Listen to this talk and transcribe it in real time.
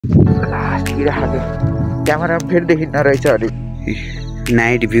Camera फेरि देखिन्न रहेछ अलि।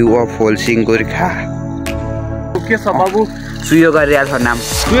 Night view of होल्सिङ Gorkha. के छ बाबु? सुयोग गरिहाल छ नाम।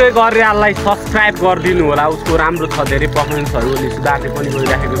 सुयोग गरिहाललाई सब्सक्राइब गरिदिनु होला। उसको राम्रो छ, धेरै पर्फर्मेन्सहरू उसले सुधार्दै पनि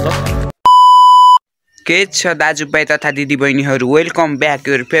गइराखेको छ। के छ दाजुभाइ तथा दिदीबहिनीहरू, welcome back.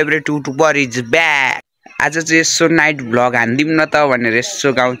 Your favourite YouTuber is back. आज चाहिँ यसो नाइट भ्लग हानिदिउँ न त भनेर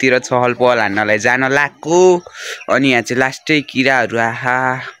यसो गाउँतिर चहल पहल हान्नलाई जान लाग्यो। अनि यहाँ चाहिँ लास्टै किराहरू आहा।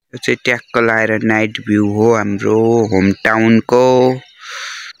 यो चाहिँ ट्याक्क लाएर नाइट भ्यू हो हाम्रो होम टाउनको।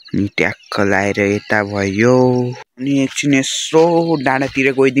 अनि ट्याक्क लाएर यता भयो। अनि एकछिन यसो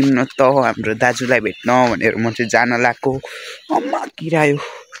डाँडातिर गइदिउँ न त हाम्रो दाजुलाई भेट्न भनेर म चाहिँ जान लाग्यो। अम्मा किरायो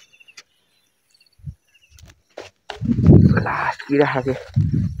किरा खायो।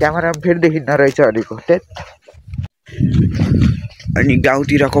 क्यामेरा फेरि देखिन्न रहेछ अलिको। अनि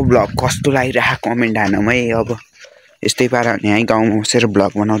गाउँतिरको भ्लग कस्तो लागिरहेको कमेन्ट हानौँ है। अब यस्तै पाराले है गाउँमा बसेर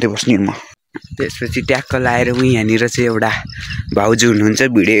भ्लग बनाउँदै बस्ने म। त्यसपछि ट्याक्क लाएर यहाँनिर चाहिँ एउटा भाउजू हुनुहुन्छ,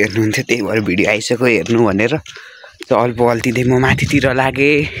 भिडियो हेर्नुहुन्थ्यो, त्यही भएर भिडियो आइसक्यो हेर्नु भनेर चहल पहल दिँदै म माथितिर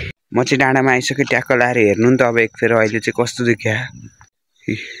लागेँ। म चाहिँ डाँडामा आइसकेँ ट्याक्क लाएर हेर्नु नि त अब एक फेर अहिले चाहिँ कस्तो देखिया।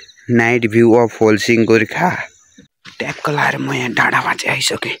 Night view of होल्सिङ Gorkha. ट्याक्क लाएर म यहाँ डाँडामा चाहिँ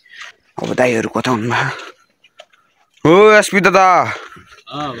आइसकेँ। अब दाइहरू कता हुनुभयो? हो एसपी दादा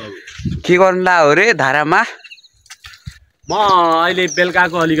के गर्नु ला हो रे धारामा? म अहिले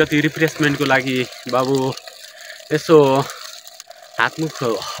बेलुकाको अलिकति रिफ्रेसमेन्टको लागि बाबु यसो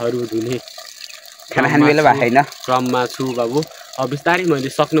हातमुखहरू धुने खाना खाने बेला भएको छैन क्रममा छु बाबु। अब बिस्तारै मैले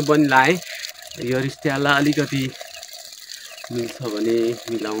सक्नु पनि लाएँ। यो रिस्ट्याला अलिकति मिल्छ भने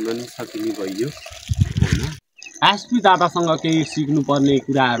मिलाउन नि सकिने भयो होइन। एसपी दादासँग केही सिक्नुपर्ने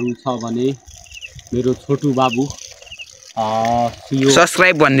कुराहरू छ भने मेरो छोटु बाबु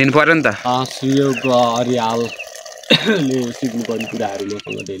सब्सक्राइब भनिदिनु पर्यो नि त। सुयोग गरिहालले सिक्नुपर्ने कुराहरू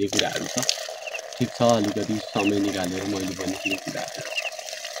मसँग धेरै कुराहरू छ। ठिक छ, अलिकति समय निकालेर मैले पनि केही कुराहरू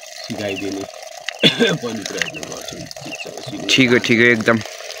सिकाइदिने पनि प्रयत्न गर्छु। ठिक हो एकदम।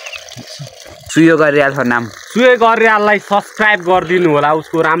 सुयोग गरिहाल छ नाम। सुयोग गरिहाललाई सब्सक्राइब गरिदिनु होला।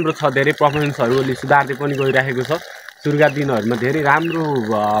 उसको राम्रो छ, धेरै पर्फर्मेन्सहरू उसले सुधार्दै पनि गइराखेको छ। सुरुका दिनहरूमा धेरै राम्रो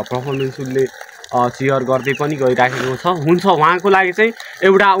पर्फर्मेन्स उसले सेयर गर्दै पनि गइराखेको छ। हुन्छ उहाँको लागि चाहिँ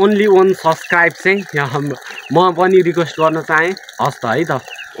एउटा ओन्ली वान सब्सक्राइब चाहिँ म पनि रिक्वेस्ट गर्न चाहेँ। हस् त है त।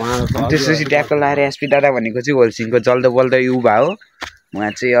 त्यसपछि ट्याक्क लाएर एसपी दादा भनेको चाहिँ होल्सिङको जल्दो बल्दो युवा हो।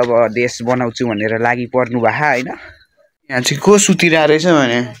 उहाँ चाहिँ अब देश बनाउँछु भनेर लागि पर्नु भएको होइन। यहाँ चाहिँ को सुतिरहेको रहेछ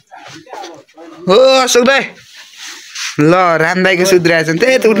भने हो अशोक दाइ ल राम दाइको सुतिरहेछ नि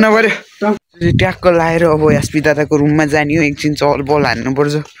त्यही त उठ्नु पर्यो। ट्याक्क लाएर अब एसपी दादाको रुममा जाने हो। एकछिन चहल पहल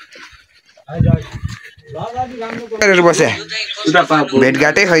हान्नुपर्छ। बस्या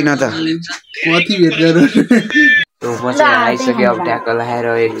भेटघाटै छैन त कति भेटघाट आइसक्यो। अब ट्याक्क लाएर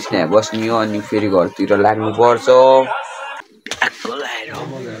एकछिन बस्ने हो अनि फेरि घरतिर लाग्नुपर्छ। ट्याक्क लाएर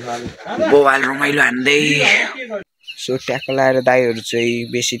बोवाल रमाइलो हान्दै सो ट्याक्क लाएर दाइहरू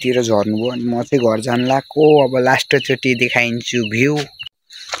चाहिँ बेसीतिर झर्नुभयो अनि म चाहिँ घर जान लाग्यो। अब लास्टचोटि देखाइन्छु भ्यू।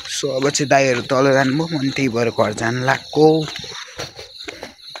 सो अब चाहिँ दाइहरू तल जानुभयो, अनि त्यही भएर घर जान लाग्यो।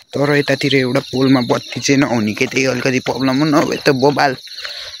 तर यतातिर एउटा पोलमा बत्ती चाहिँ नहुने के त्यही अलिकति प्रब्लम हो। नभए त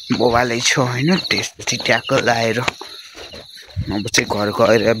बोबालै छ होइन। त्यसपछि ट्याक्क लाएर अब चाहिँ घर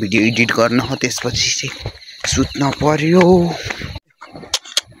गएर भिडियो एडिट गर्न हो। त्यसपछि चाहिँ सुत्न पर्यो।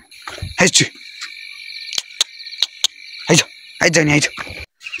 आइज नि आइज।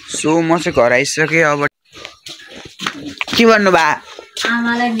 सो म चाहिँ घर आइसकेँ। अब के भन्नु भा?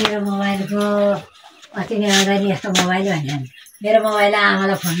 आमालाई मेरो मोबाइलको अस्ति नै आउँदा नि यस्तो मोबाइल भनेर मेरो मोबाइललाई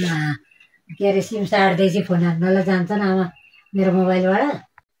आमालाई फोन के अरे सिम साट्दैछु, फोन हान्नलाई जान्छन् आमा मेरो मोबाइलबाट।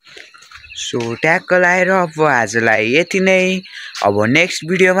 सो ट्याक्क लाएर अब आजलाई यति नै। अब नेक्स्ट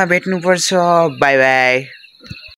भिडियोमा भेट्नुपर्छ। By by.